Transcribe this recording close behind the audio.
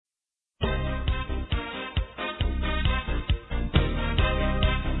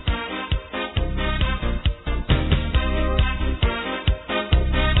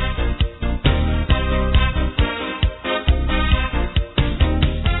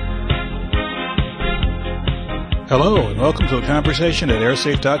Hello, and welcome to a conversation at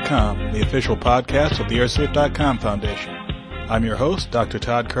airsafe.com, the official podcast of the airsafe.com Foundation. I'm your host, Dr.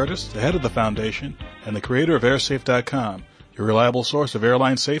 Todd Curtis, the head of the Foundation and the creator of airsafe.com, your reliable source of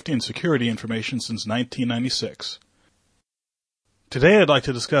airline safety and security information since 1996. Today I'd like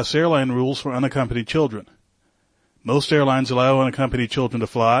to discuss airline rules for unaccompanied children. Most airlines allow unaccompanied children to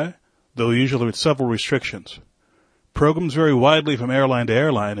fly, though usually with several restrictions. Programs vary widely from airline to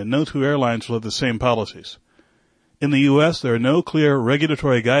airline, and no two airlines will have the same policies. In the U.S., there are no clear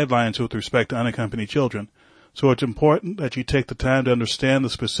regulatory guidelines with respect to unaccompanied children, so it's important that you take the time to understand the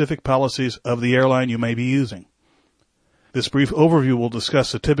specific policies of the airline you may be using. This brief overview will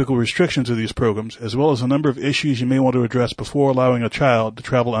discuss the typical restrictions of these programs, as well as a number of issues you may want to address before allowing a child to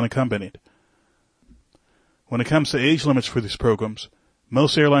travel unaccompanied. When it comes to age limits for these programs,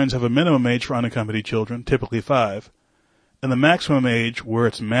 most airlines have a minimum age for unaccompanied children, typically 5, and the maximum age, where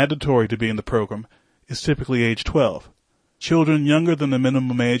it's mandatory to be in the program, is typically age 12. Children younger than the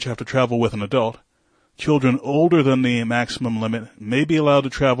minimum age have to travel with an adult. Children older than the maximum limit may be allowed to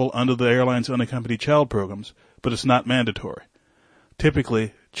travel under the airline's unaccompanied child programs, but it's not mandatory.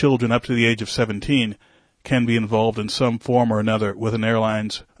 Typically, children up to the age of 17 can be involved in some form or another with an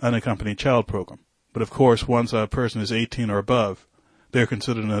airline's unaccompanied child program. But of course, once a person is 18 or above, they're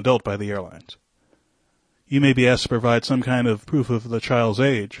considered an adult by the airlines. You may be asked to provide some kind of proof of the child's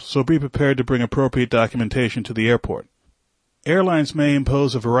age, so be prepared to bring appropriate documentation to the airport. Airlines may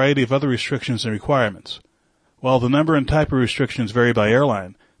impose a variety of other restrictions and requirements. While the number and type of restrictions vary by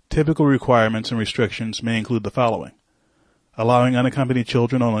airline, typical requirements and restrictions may include the following: allowing unaccompanied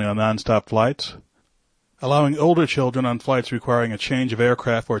children only on non-stop flights, allowing older children on flights requiring a change of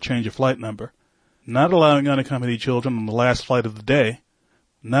aircraft or a change of flight number, not allowing unaccompanied children on the last flight of the day,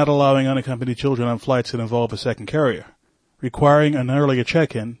 not allowing unaccompanied children on flights that involve a second carrier, requiring an earlier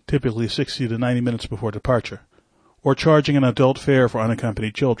check-in, typically 60 to 90 minutes before departure, or charging an adult fare for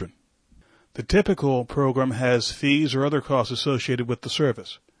unaccompanied children. The typical program has fees or other costs associated with the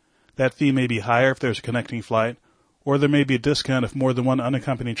service. That fee may be higher if there's a connecting flight, or there may be a discount if more than one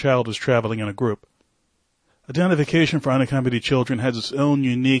unaccompanied child is traveling in a group. Identification for unaccompanied children has its own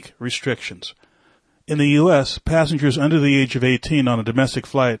unique restrictions. In the U.S., passengers under the age of 18 on a domestic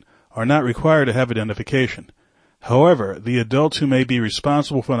flight are not required to have identification. However, the adults who may be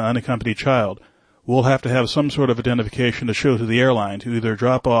responsible for an unaccompanied child will have to have some sort of identification to show to the airline to either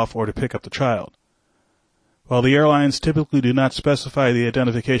drop off or to pick up the child. While the airlines typically do not specify the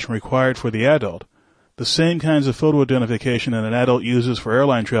identification required for the adult, the same kinds of photo identification that an adult uses for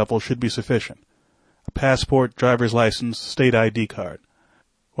airline travel should be sufficient: a passport, driver's license, state ID card.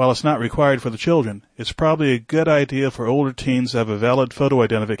 While it's not required for the children, it's probably a good idea for older teens to have a valid photo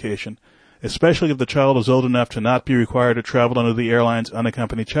identification, especially if the child is old enough to not be required to travel under the airline's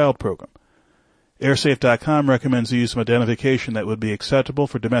unaccompanied child program. Airsafe.com recommends the use of identification that would be acceptable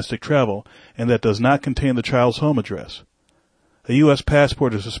for domestic travel and that does not contain the child's home address. A U.S.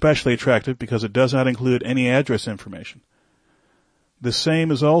 passport is especially attractive because it does not include any address information. The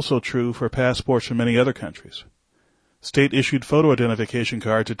same is also true for passports from many other countries. State-issued photo identification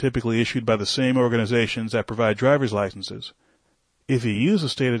cards are typically issued by the same organizations that provide driver's licenses. If you use a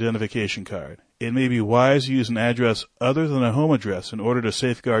state identification card, it may be wise to use an address other than a home address in order to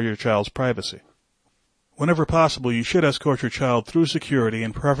safeguard your child's privacy. Whenever possible, you should escort your child through security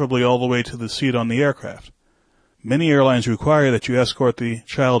and preferably all the way to the seat on the aircraft. Many airlines require that you escort the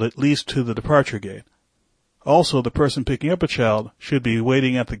child at least to the departure gate. Also, the person picking up a child should be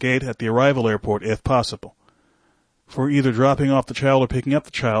waiting at the gate at the arrival airport if possible. For either dropping off the child or picking up the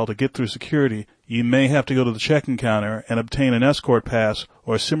child to get through security, you may have to go to the check-in counter and obtain an escort pass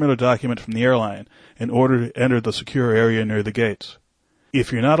or a similar document from the airline in order to enter the secure area near the gates.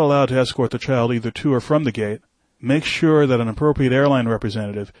 If you're not allowed to escort the child either to or from the gate, make sure that an appropriate airline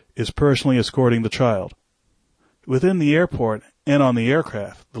representative is personally escorting the child. Within the airport and on the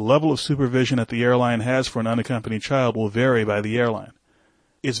aircraft, the level of supervision that the airline has for an unaccompanied child will vary by the airline.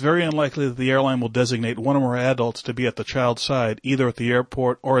 It's very unlikely that the airline will designate one or more adults to be at the child's side either at the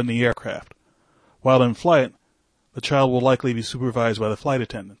airport or in the aircraft. While in flight, the child will likely be supervised by the flight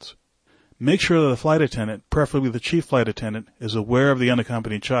attendants. Make sure that the flight attendant, preferably the chief flight attendant, is aware of the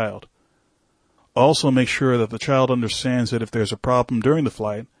unaccompanied child. Also make sure that the child understands that if there's a problem during the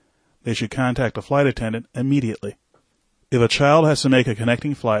flight, they should contact the flight attendant immediately. If a child has to make a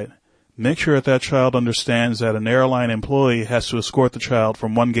connecting flight, make sure that child understands that an airline employee has to escort the child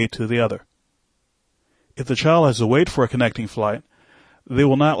from one gate to the other. If the child has to wait for a connecting flight, they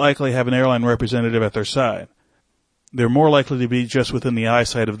will not likely have an airline representative at their side. They're more likely to be just within the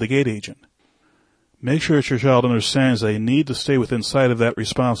eyesight of the gate agent. Make sure that your child understands they need to stay within sight of that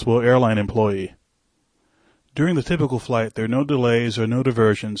responsible airline employee. During the typical flight, there are no delays or no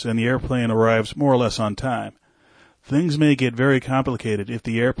diversions, and the airplane arrives more or less on time. Things may get very complicated if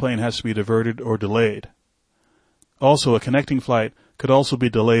the airplane has to be diverted or delayed. Also, a connecting flight could also be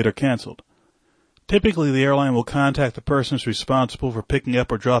delayed or canceled. Typically, the airline will contact the persons responsible for picking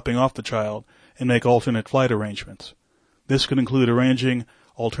up or dropping off the child and make alternate flight arrangements. This could include arranging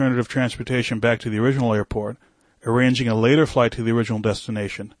alternative transportation back to the original airport, arranging a later flight to the original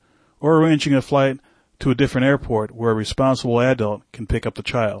destination, or arranging a flight to a different airport where a responsible adult can pick up the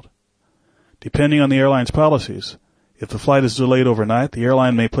child. Depending on the airline's policies, if the flight is delayed overnight, the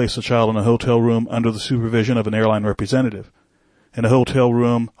airline may place the child in a hotel room under the supervision of an airline representative, in a hotel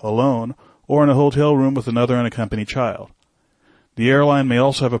room alone, or in a hotel room with another unaccompanied child. The airline may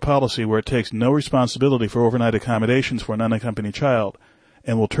also have a policy where it takes no responsibility for overnight accommodations for an unaccompanied child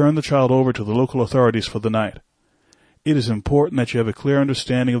and will turn the child over to the local authorities for the night. It is important that you have a clear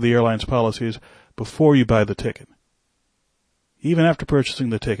understanding of the airline's policies before you buy the ticket. Even after purchasing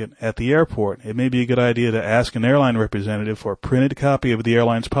the ticket, at the airport, it may be a good idea to ask an airline representative for a printed copy of the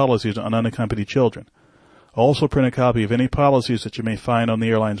airline's policies on unaccompanied children. Also print a copy of any policies that you may find on the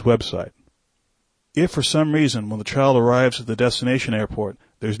airline's website. If for some reason, when the child arrives at the destination airport,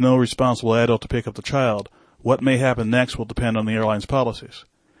 there's no responsible adult to pick up the child, what may happen next will depend on the airline's policies.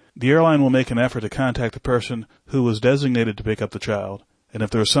 The airline will make an effort to contact the person who was designated to pick up the child, and if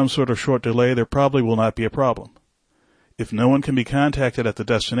there is some sort of short delay, there probably will not be a problem. If no one can be contacted at the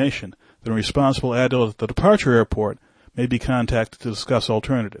destination, then a responsible adult at the departure airport may be contacted to discuss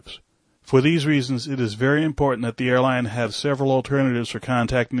alternatives. For these reasons, it is very important that the airline have several alternatives for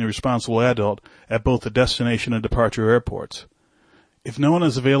contacting the responsible adult at both the destination and departure airports. If no one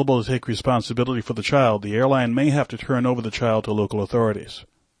is available to take responsibility for the child, the airline may have to turn over the child to local authorities.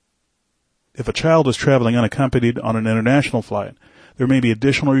 If a child is traveling unaccompanied on an international flight, there may be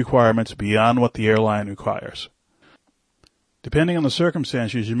additional requirements beyond what the airline requires. Depending on the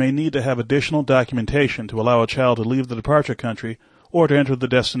circumstances, you may need to have additional documentation to allow a child to leave the departure country or to enter the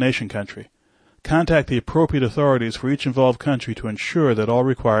destination country. Contact the appropriate authorities for each involved country to ensure that all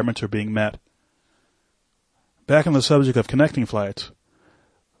requirements are being met. Back on the subject of connecting flights,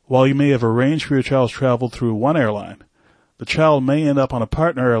 while you may have arranged for your child's travel through one airline, the child may end up on a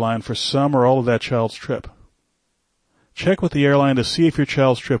partner airline for some or all of that child's trip. Check with the airline to see if your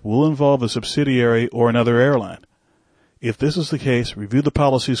child's trip will involve a subsidiary or another airline. If this is the case, review the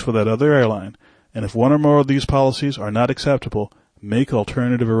policies for that other airline, and if one or more of these policies are not acceptable, make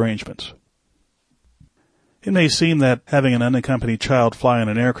alternative arrangements. It may seem that having an unaccompanied child fly on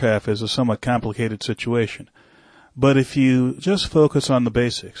an aircraft is a somewhat complicated situation, but if you just focus on the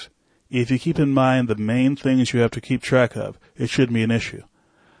basics, if you keep in mind the main things you have to keep track of, it shouldn't be an issue.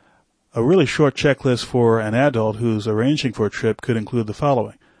 A really short checklist for an adult who's arranging for a trip could include the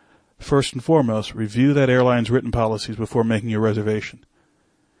following. First and foremost, review that airline's written policies before making your reservation.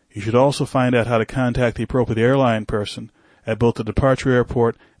 You should also find out how to contact the appropriate airline person at both the departure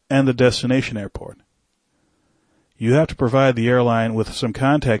airport and the destination airport. You have to provide the airline with some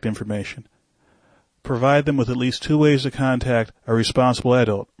contact information. Provide them with at least 2 ways to contact a responsible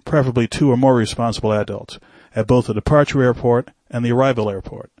adult, preferably 2 or more responsible adults, at both the departure airport and the arrival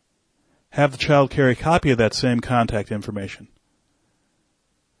airport. Have the child carry a copy of that same contact information.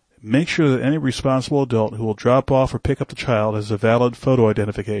 Make sure that any responsible adult who will drop off or pick up the child has a valid photo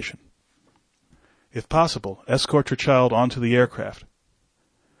identification. If possible, escort your child onto the aircraft.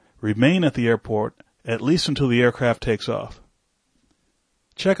 Remain at the airport at least until the aircraft takes off.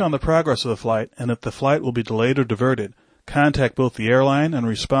 Check on the progress of the flight, and if the flight will be delayed or diverted, contact both the airline and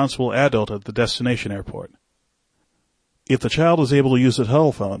responsible adult at the destination airport. If the child is able to use the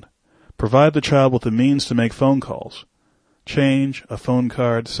telephone, provide the child with the means to make phone calls. Change, a phone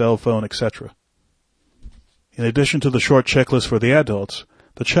card, cell phone, etc. In addition to the short checklist for the adults,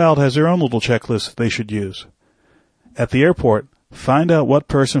 the child has their own little checklist they should use. At the airport, find out what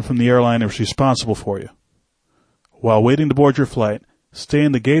person from the airline is responsible for you. While waiting to board your flight, stay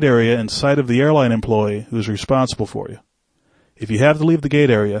in the gate area in sight of the airline employee who is responsible for you. If you have to leave the gate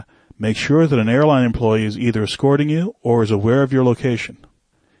area, make sure that an airline employee is either escorting you or is aware of your location.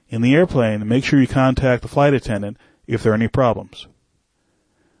 In the airplane, make sure you contact the flight attendant if there are any problems.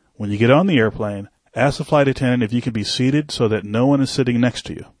 When you get on the airplane, ask the flight attendant if you can be seated so that no one is sitting next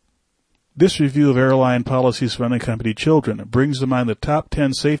to you. This review of airline policies for unaccompanied children brings to mind the top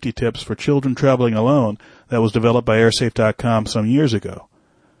 10 safety tips for children traveling alone that was developed by airsafe.com some years ago.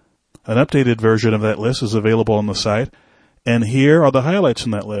 An updated version of that list is available on the site, and here are the highlights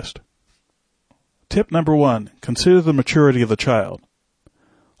in that list. Tip number 1, consider the maturity of the child.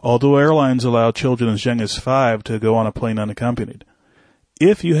 Although airlines allow children as young as 5 to go on a plane unaccompanied,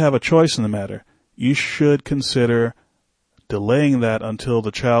 if you have a choice in the matter, you should consider delaying that until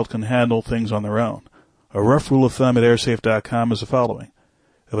the child can handle things on their own. A rough rule of thumb at airsafe.com is the following.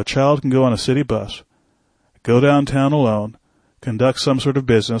 If a child can go on a city bus, go downtown alone, conduct some sort of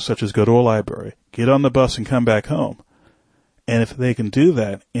business such as go to a library, get on the bus and come back home, and if they can do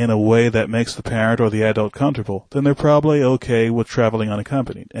that in a way that makes the parent or the adult comfortable, then they're probably okay with traveling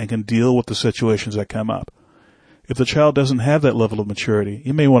unaccompanied and can deal with the situations that come up. If the child doesn't have that level of maturity,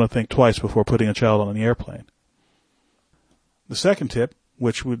 you may want to think twice before putting a child on an airplane. The second tip,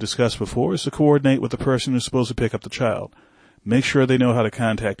 which we've discussed before, is to coordinate with the person who's supposed to pick up the child. Make sure they know how to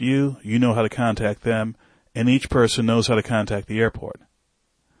contact you, you know how to contact them, and each person knows how to contact the airport.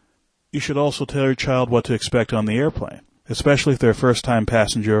 You should also tell your child what to expect on the airplane, especially if they're a first-time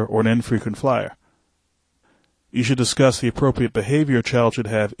passenger or an infrequent flyer. You should discuss the appropriate behavior a child should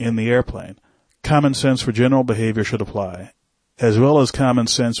have in the airplane. Common sense for general behavior should apply, as well as common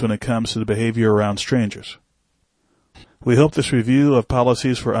sense when it comes to the behavior around strangers. We hope this review of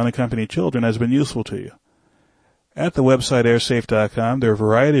policies for unaccompanied children has been useful to you. At the website airsafe.com, there are a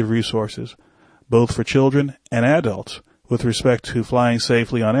variety of resources, both for children and adults, with respect to flying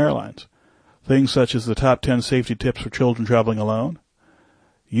safely on airlines. Things such as the top 10 safety tips for children traveling alone,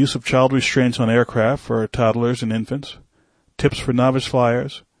 use of child restraints on aircraft for toddlers and infants, tips for novice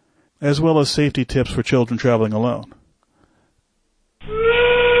flyers, as well as safety tips for children traveling alone.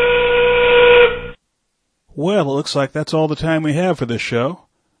 Well, it looks like that's all the time we have for this show.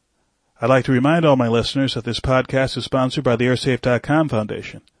 I'd like to remind all my listeners that this podcast is sponsored by the airsafe.com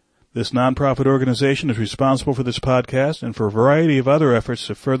Foundation. This nonprofit organization is responsible for this podcast and for a variety of other efforts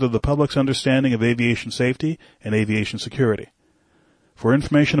to further the public's understanding of aviation safety and aviation security. For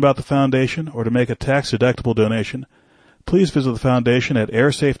information about the foundation or to make a tax-deductible donation, please visit the foundation at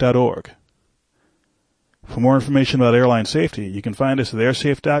airsafe.org. For more information about airline safety, you can find us at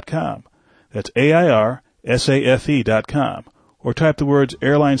airsafe.com. That's AIRSAFE.com. Or type the words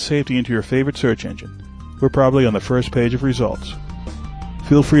airline safety into your favorite search engine. We're probably on the first page of results.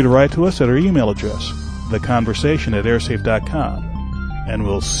 Feel free to write to us at our email address, theconversation@airsafe.com. And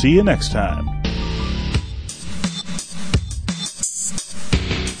we'll see you next time.